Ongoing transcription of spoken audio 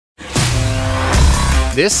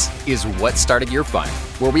This is What Started Your Fire,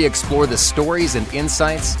 where we explore the stories and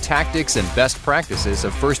insights, tactics, and best practices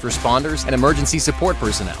of first responders and emergency support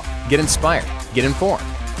personnel. Get inspired, get informed,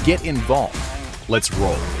 get involved. Let's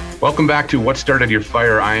roll. Welcome back to What Started Your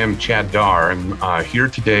Fire. I am Chad Dar. I'm here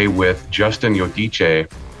today with Justin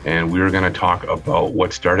Yodiche, and we're going to talk about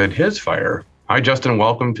what started his fire. Hi, Justin.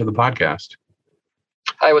 Welcome to the podcast.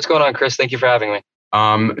 Hi, what's going on, Chris? Thank you for having me.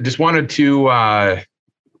 Just wanted to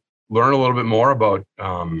learn a little bit more about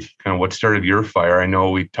kind of what started your fire. I know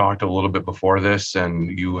we talked a little bit before this,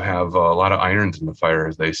 and you have a lot of irons in the fire,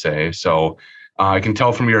 as they say. So I can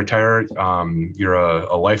tell from your attire, you're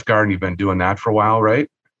a lifeguard, and you've been doing that for a while, right?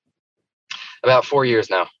 About 4 years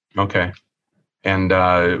now. Okay. And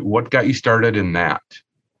what got you started in that?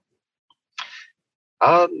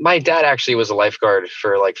 My dad actually was a lifeguard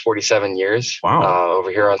for like 47 years. Wow.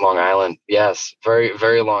 Over here on Long Island. Yes, very,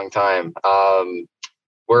 very long time.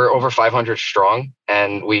 We're over 500 strong,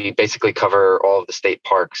 and we basically cover all of the state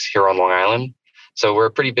parks here on Long Island. So we're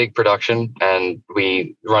a pretty big production, and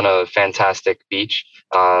we run a fantastic beach,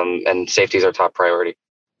 and safety is our top priority.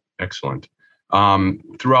 Excellent.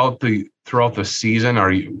 Throughout the season,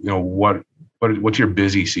 are what's your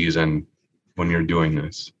busy season when you're doing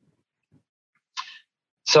this?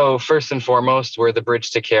 So first and foremost, we're the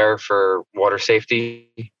bridge to care for water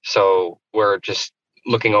safety. So we're just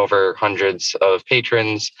looking over hundreds of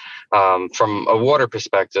patrons from a water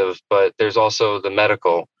perspective, but there's also the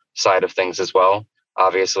medical side of things as well.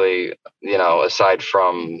 Obviously, aside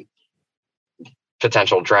from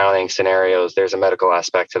potential drowning scenarios, there's a medical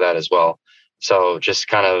aspect to that as well. So just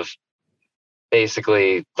kind of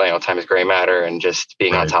basically, time is gray matter, and just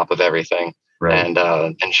being on top of everything, and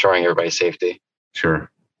ensuring everybody's safety. Sure.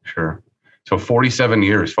 So 47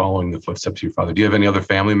 years following the footsteps of your father. Do you have any other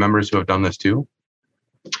family members who have done this too?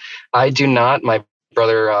 I do not. My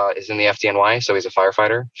brother is in the FDNY, so he's a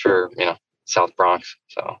firefighter for South Bronx.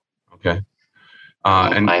 So okay,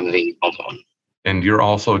 and I'm the only one. And you're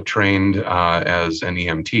also trained as an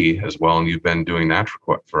EMT as well, and you've been doing that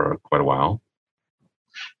for quite a while.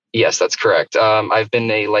 Yes, that's correct. I've been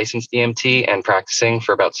a licensed EMT and practicing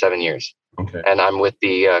for about 7 years. Okay, and I'm with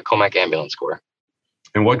the Comac Ambulance Corps.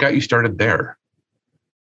 And what got you started there?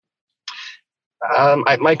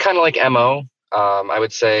 My kind of like MO. I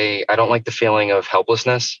would say I don't like the feeling of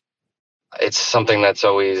helplessness. It's something that's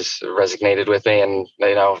always resonated with me, and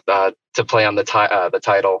to play on the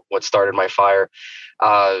title, what started my fire.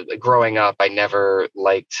 Growing up, I never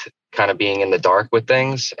liked kind of being in the dark with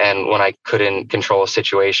things, and when I couldn't control a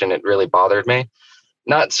situation, it really bothered me.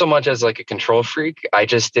 Not so much as like a control freak. I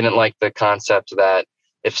just didn't like the concept that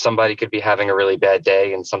if somebody could be having a really bad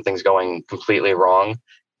day and something's going completely wrong,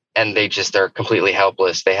 and they're completely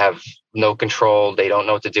helpless, they have no control, they don't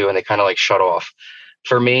know what to do, and they kind of like shut off.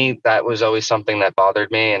 For me, that was always something that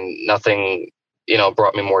bothered me, and nothing,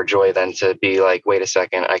 brought me more joy than to be like, wait a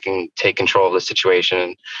second, I can take control of the situation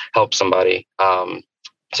and help somebody.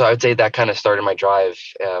 So I would say that kind of started my drive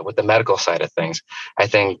with the medical side of things. I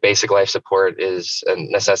think basic life support is a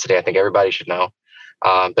necessity. I think everybody should know,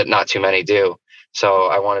 but not too many do. So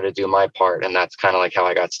I wanted to do my part, and that's kind of like how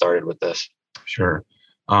I got started with this. Sure.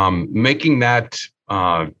 Making that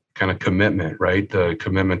kind of commitment, right? The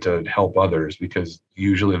commitment to help others, because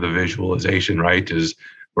usually the visualization, right, is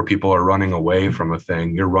where people are running away from a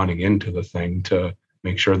thing. You're running into the thing to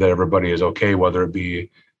make sure that everybody is okay, whether it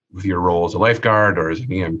be with your role as a lifeguard or as an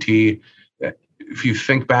EMT. If you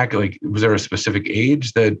think back, like, was there a specific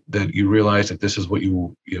age that you realized that this is what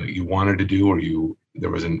you wanted to do, or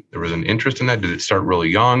there was an interest in that? Did it start really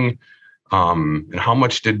young? And how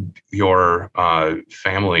much did your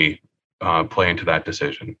family play into that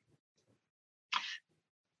decision?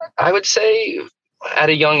 I would say at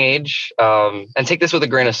a young age, and take this with a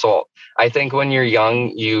grain of salt. I think when you're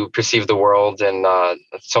young, you perceive the world in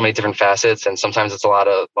so many different facets, and sometimes it's a lot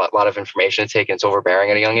of information to take, and it's overbearing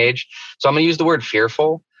at a young age. So I'm going to use the word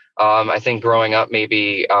fearful. I think growing up,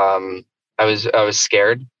 maybe I was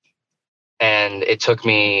scared, and it took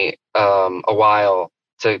me a while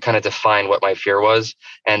to kind of define what my fear was,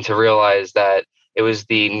 and to realize that it was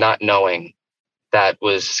the not knowing that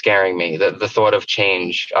was scaring me, the thought of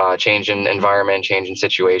change in environment, change in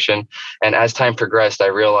situation. And as time progressed, I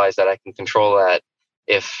realized that I can control that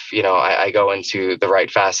if, I go into the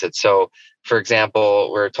right facets. So for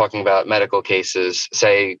example, we're talking about medical cases,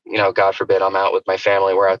 say, God forbid, I'm out with my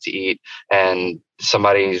family, we're out to eat, and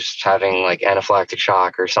somebody's having like anaphylactic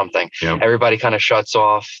shock or something. Yep. Everybody kind of shuts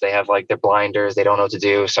off. They have like their blinders. They don't know what to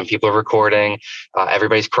do. Some people are recording.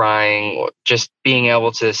 Everybody's crying. Just being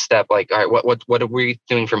able to step like, all right, what are we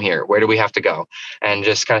doing from here? Where do we have to go? And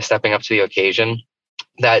just kind of stepping up to the occasion.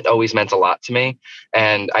 that always meant a lot to me.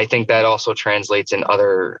 And I think that also translates in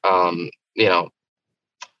other,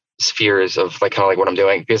 spheres of like kind of like what I'm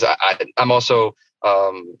doing, because I'm also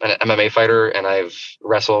an MMA fighter and I've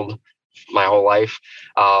wrestled my whole life.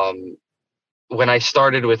 When I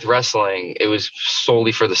started with wrestling, it was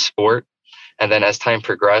solely for the sport. And then as time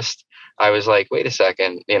progressed, I was like, wait a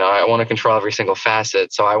second, I want to control every single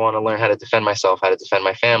facet. So I want to learn how to defend myself, how to defend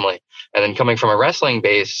my family. And then coming from a wrestling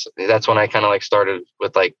base, that's when I kind of like started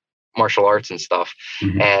with like martial arts and stuff.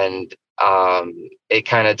 Mm-hmm. And it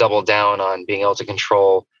kind of doubled down on being able to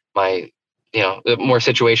control my, the more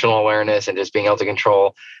situational awareness and just being able to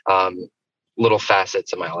control little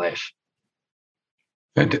facets of my life.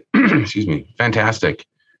 Excuse me. Fantastic.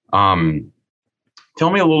 Tell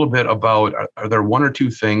me a little bit about, are there one or two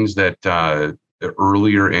things that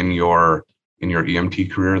earlier in your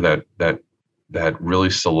EMT career that really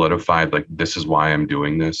solidified, like, this is why I'm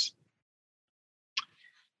doing this?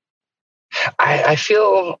 I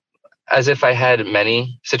feel as if I had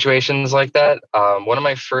many situations like that. One of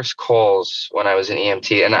my first calls when I was in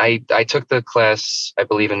EMT, and I took the class, I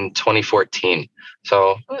believe in 2014.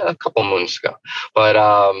 So a couple moons ago, but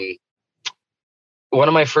one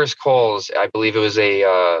of my first calls, I believe it was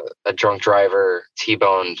a drunk driver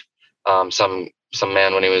T-boned some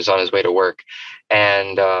man when he was on his way to work.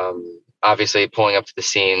 And obviously pulling up to the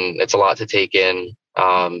scene, it's a lot to take in.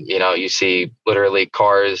 You see literally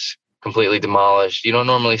cars completely demolished. You don't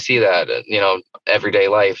normally see that, everyday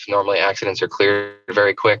life. Normally accidents are cleared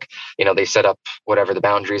very quick. They set up whatever the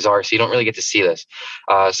boundaries are. So you don't really get to see this.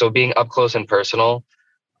 So being up close and personal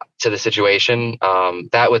to the situation,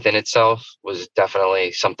 that within itself was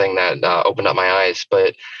definitely something that opened up my eyes.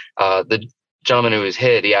 But the gentleman who was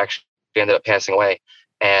hit, he actually ended up passing away.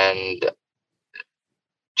 And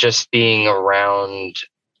just being around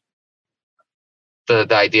the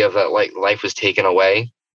idea of that, like, life was taken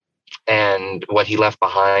away and what he left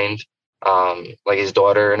behind, like his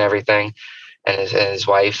daughter and everything, and his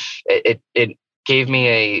wife, it gave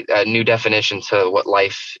me a new definition to what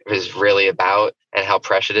life is really about and how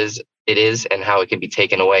precious it is and how it can be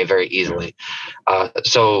taken away very easily.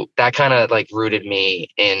 So that kind of like rooted me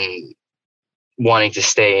in wanting to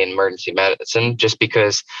stay in emergency medicine, just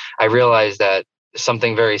because I realized that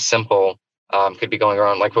something very simple could be going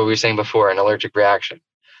wrong, like what we were saying before, an allergic reaction.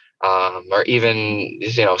 Or even,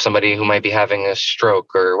 somebody who might be having a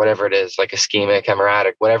stroke or whatever it is, like ischemic,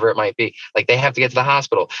 hemorrhagic, whatever it might be. Like, they have to get to the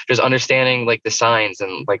hospital. Just understanding like the signs,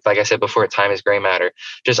 and like I said before, time is gray matter.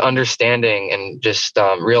 Just understanding and just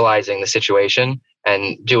realizing the situation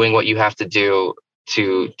and doing what you have to do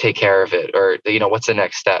to take care of it, or what's the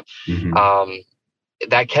next step. Mm-hmm.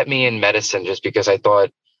 That kept me in medicine, just because I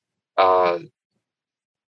thought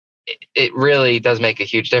it really does make a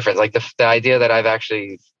huge difference. Like the idea that I've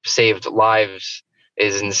actually saved lives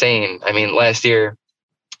is insane. I mean, last year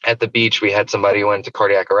at the beach, we had somebody who went to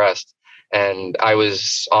cardiac arrest, and I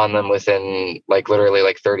was on them within like literally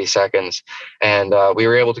like 30 seconds, and we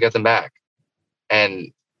were able to get them back.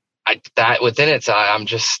 And that within it, I'm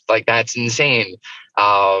just like, that's insane.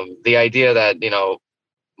 The idea that,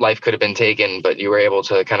 life could have been taken, but you were able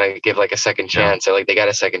to kind of give like a second chance, or like they got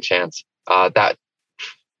a second chance. That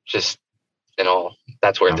just,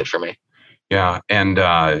 that's worth it for me. Yeah. And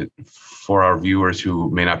for our viewers who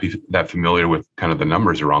may not be that familiar with kind of the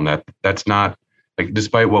numbers around that, that's not like,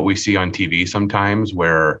 despite what we see on TV sometimes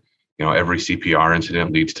where, every CPR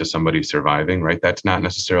incident leads to somebody surviving, right? That's not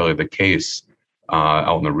necessarily the case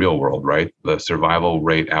out in the real world, right? The survival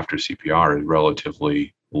rate after CPR is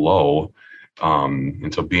relatively low.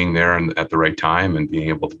 And so being there and at the right time and being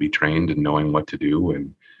able to be trained and knowing what to do.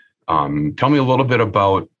 And tell me a little bit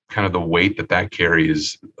about kind of the weight that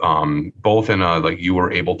carries, both in like you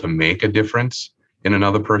were able to make a difference in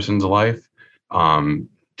another person's life.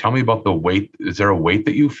 Tell me about the weight. Is there a weight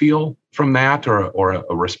that you feel from that, or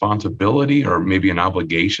a responsibility, or maybe an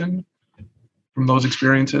obligation from those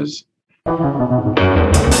experiences?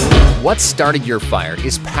 What Started Your Fire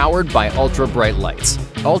is powered by Ultra Bright Lights.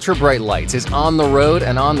 Ultra Bright Lights is on the road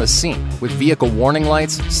and on the scene with vehicle warning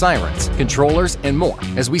lights, sirens, controllers, and more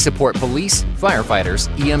as we support police, firefighters,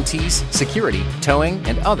 EMTs, security, towing,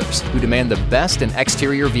 and others who demand the best in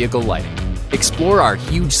exterior vehicle lighting. Explore our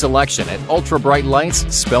huge selection at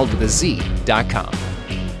ultrabrightlights, spelled with a Z.com.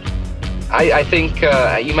 I think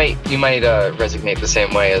you might resonate the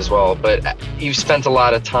same way as well, but you've spent a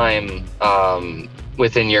lot of time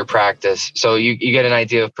within your practice, so you get an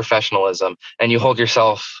idea of professionalism, and you hold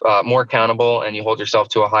yourself more accountable, and you hold yourself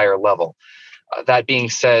to a higher level. That being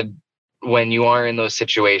said, when you are in those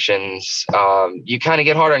situations, you kind of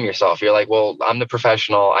get hard on yourself. You're like, well, I'm the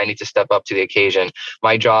professional. I need to step up to the occasion.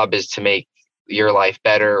 My job is to make your life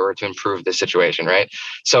better or to improve the situation, right?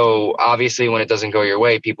 So obviously when it doesn't go your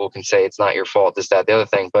way, people can say it's not your fault, this, that, the other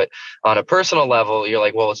thing. But on a personal level, you're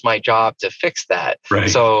like, well, it's my job to fix that. Right.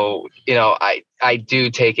 So, I do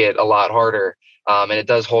take it a lot harder, and it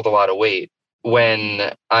does hold a lot of weight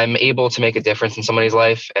when I'm able to make a difference in somebody's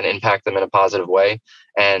life and impact them in a positive way.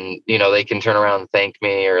 And, they can turn around and thank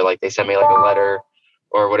me, or like they send me like a letter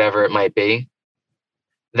or whatever it might be.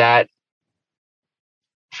 That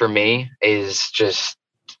for me is just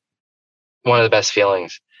one of the best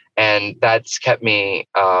feelings. And that's kept me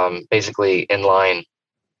basically in line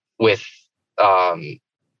with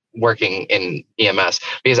working in EMS,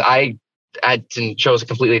 because I chose a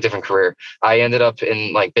completely different career. I ended up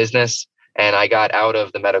in like business, and I got out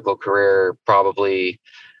of the medical career probably,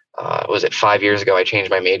 was it 5 years ago? I changed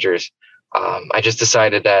my majors. I just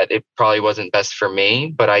decided that it probably wasn't best for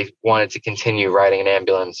me, but I wanted to continue riding an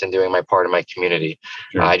ambulance and doing my part in my community.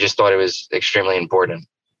 Sure. I just thought it was extremely important.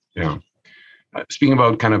 Yeah. Speaking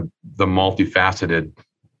about kind of the multifaceted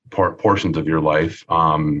portions of your life,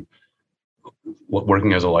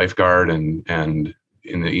 working as a lifeguard and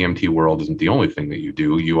in the EMT world isn't the only thing that you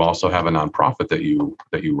do. You also have a nonprofit that you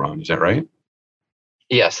run. Is that right?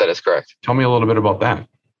 Yes, that is correct. Tell me a little bit about that.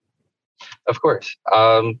 Of course.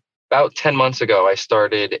 About 10 months ago, I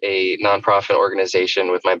started a nonprofit organization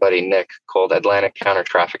with my buddy Nick called Atlantic Counter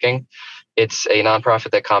Trafficking. It's a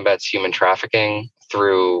nonprofit that combats human trafficking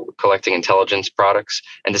through collecting intelligence products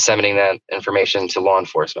and disseminating that information to law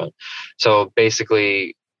enforcement. So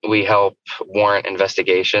basically, we help warrant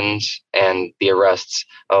investigations and the arrests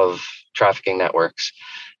of trafficking networks.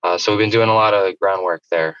 So we've been doing a lot of groundwork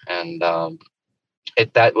there, and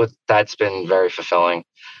that's been very fulfilling.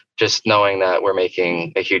 Just knowing that we're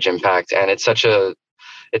making a huge impact, and it's such a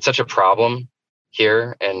problem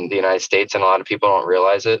here in the United States, and a lot of people don't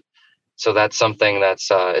realize it. So that's something that's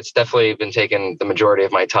it's definitely been taking the majority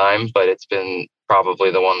of my time, but it's been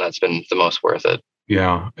probably the one that's been the most worth it.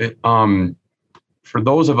 Yeah. For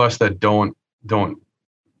those of us that don't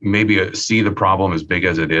maybe see the problem as big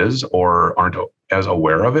as it is, or aren't as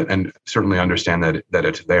aware of it, and certainly understand that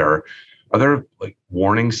it's there, are there like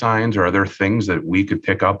warning signs, or are there things that we could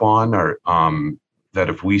pick up on, or that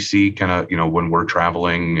if we see kind of, when we're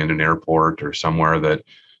traveling in an airport or somewhere, that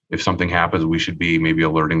if something happens, we should be maybe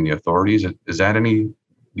alerting the authorities? Is that do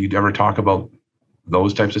you ever talk about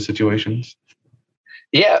those types of situations?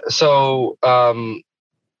 Yeah. So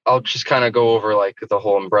I'll just kind of go over like the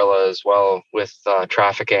whole umbrella as well with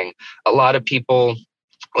trafficking. A lot of people,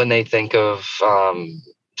 when they think of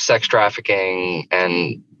sex trafficking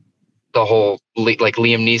and the whole like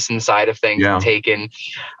Liam Neeson side of things, yeah, Taken,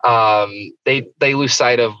 they lose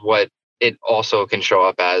sight of what it also can show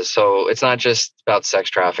up as. So it's not just about sex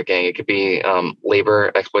trafficking. It could be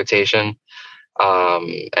labor exploitation.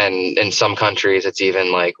 And in some countries, it's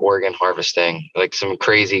even like organ harvesting, like some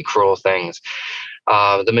crazy, cruel things.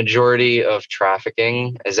 The majority of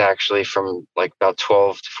trafficking is actually from like about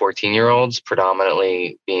 12 to 14-year-olds,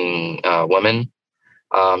 predominantly being women.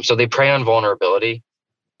 So they prey on vulnerability,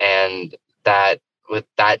 and that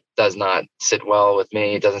does not sit well with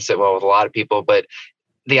me. It doesn't sit well with a lot of people, but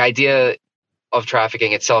the idea of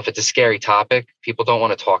trafficking itself, it's a scary topic. People don't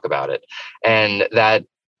want to talk about it. And that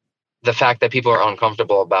the fact that people are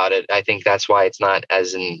uncomfortable about it, I think that's why it's not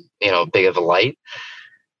as big of a light.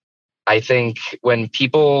 I think when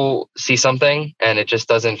people see something and it just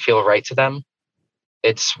doesn't feel right to them,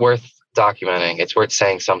 it's worth documenting. It's worth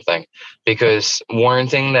saying something, because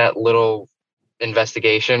warranting that little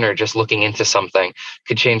investigation or just looking into something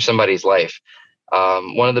could change somebody's life.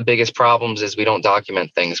 One of the biggest problems is we don't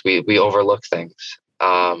document things. We overlook things.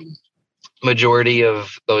 Majority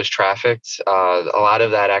of those trafficked, a lot of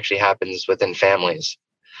that actually happens within families,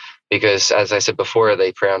 because as I said before,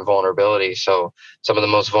 they prey on vulnerability. So some of the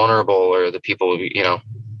most vulnerable are the people,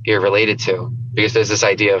 you're related to, because there's this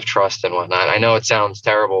idea of trust and whatnot. I know it sounds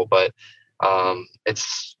terrible, but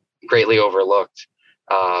it's greatly overlooked.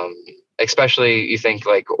 Especially you think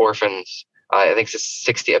like orphans. I think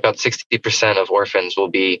about 60% of orphans will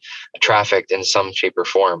be trafficked in some shape or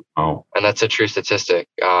form. Oh, and that's a true statistic.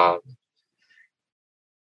 I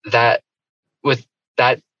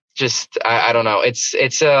don't know.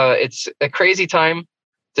 It's a crazy time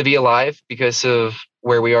to be alive because of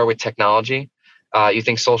where we are with technology. You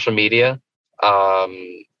think social media.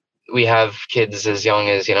 We have kids as young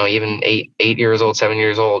as, even 8 years old, 7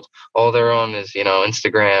 years old. All they're on is,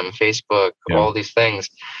 Instagram, Facebook, all these things.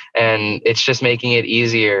 And it's just making it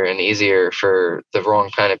easier and easier for the wrong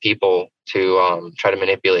kind of people to try to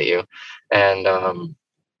manipulate you. And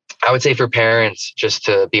I would say for parents just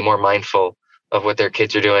to be more mindful of what their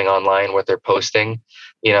kids are doing online, what they're posting.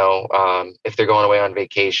 if they're going away on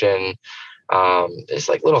vacation. It's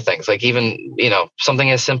like little things, like even,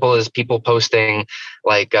 something as simple as people posting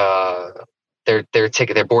like their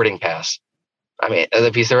ticket, their boarding pass. I mean,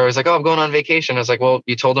 the piece they're always like, "Oh, I'm going on vacation." I was like, "Well,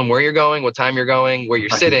 you told them where you're going, what time you're going, where you're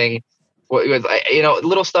sitting,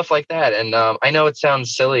 little stuff like that." And I know it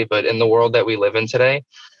sounds silly, but in the world that we live in today,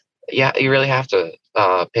 yeah, you really have to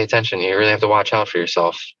pay attention. You really have to watch out for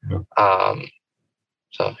yourself. Yeah.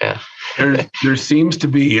 So yeah, there seems to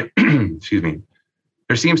be, excuse me,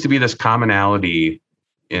 there seems to be this commonality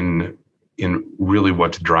in really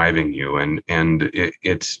what's driving you, and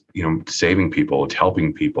it's saving people, it's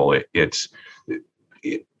helping people,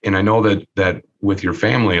 and I know that with your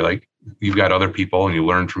family, like you've got other people, and you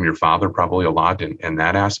learned from your father probably a lot in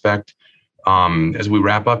that aspect. As we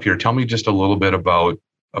wrap up here, tell me just a little bit about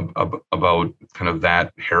kind of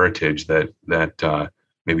that heritage that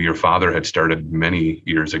maybe your father had started many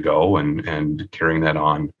years ago, and carrying that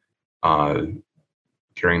on,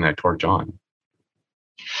 carrying that torch on.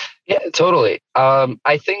 Yeah, totally.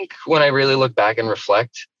 I think when I really look back and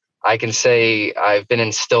reflect, I can say I've been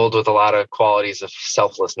instilled with a lot of qualities of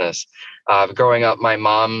selflessness. Growing up, my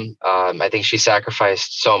mom, I think she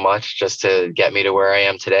sacrificed so much just to get me to where I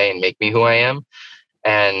am today and make me who I am.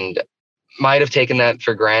 And might have taken that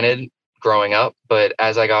for granted growing up. But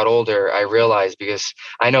as I got older, I realized, because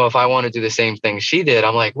I know if I want to do the same thing she did,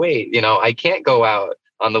 I'm like, wait, I can't go out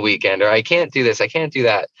on the weekend, or I can't do this, I can't do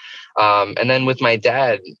that. And then with my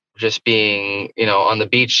dad, just being, on the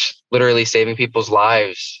beach, literally saving people's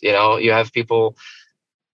lives. You have people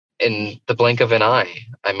in the blink of an eye.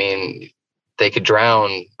 I mean, they could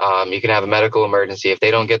drown. You can have a medical emergency if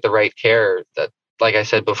they don't get the right care. That, like I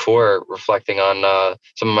said before, reflecting on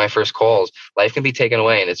some of my first calls, life can be taken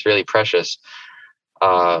away, and it's really precious.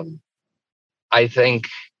 I think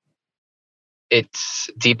it's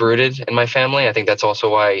deep rooted in my family. I think that's also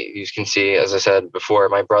why you can see, as I said before,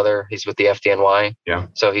 my brother, he's with the FDNY. Yeah.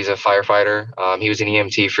 So he's a firefighter. He was an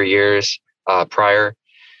EMT for years prior.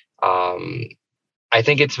 I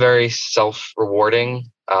think it's very self-rewarding,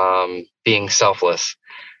 being selfless.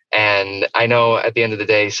 And I know at the end of the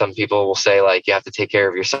day, some people will say, like, you have to take care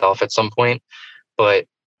of yourself at some point. But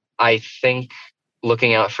I think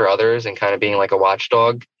looking out for others and kind of being like a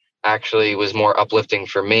watchdog actually was more uplifting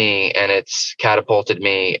for me, and it's catapulted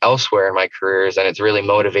me elsewhere in my careers, and it's really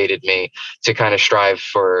motivated me to kind of strive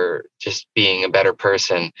for just being a better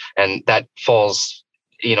person. And that falls,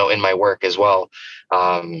 in my work as well.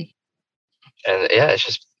 And yeah,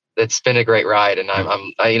 it's been a great ride, and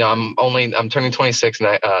I'm turning 26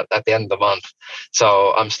 at the end of the month,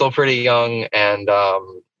 so I'm still pretty young, and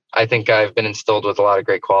I think I've been instilled with a lot of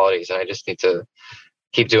great qualities, and I just need to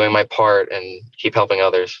keep doing my part and keep helping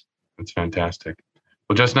others. That's fantastic.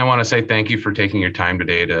 Well, Justin, I want to say thank you for taking your time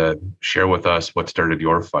today to share with us what started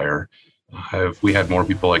your fire. If we had more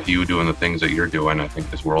people like you doing the things that you're doing, I think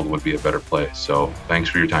this world would be a better place. So thanks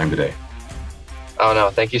for your time today. Oh, no,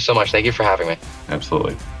 thank you so much. Thank you for having me.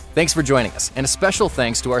 Absolutely. Thanks for joining us, and a special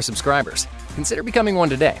thanks to our subscribers. Consider becoming one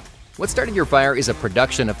today. What Started Your Fire is a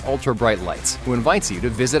production of Ultra Bright Lights, who invites you to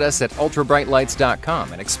visit us at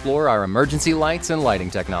ultrabrightlights.com and explore our emergency lights and lighting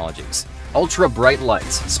technologies. Ultra Bright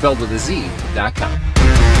Lights, spelled with a Z.com.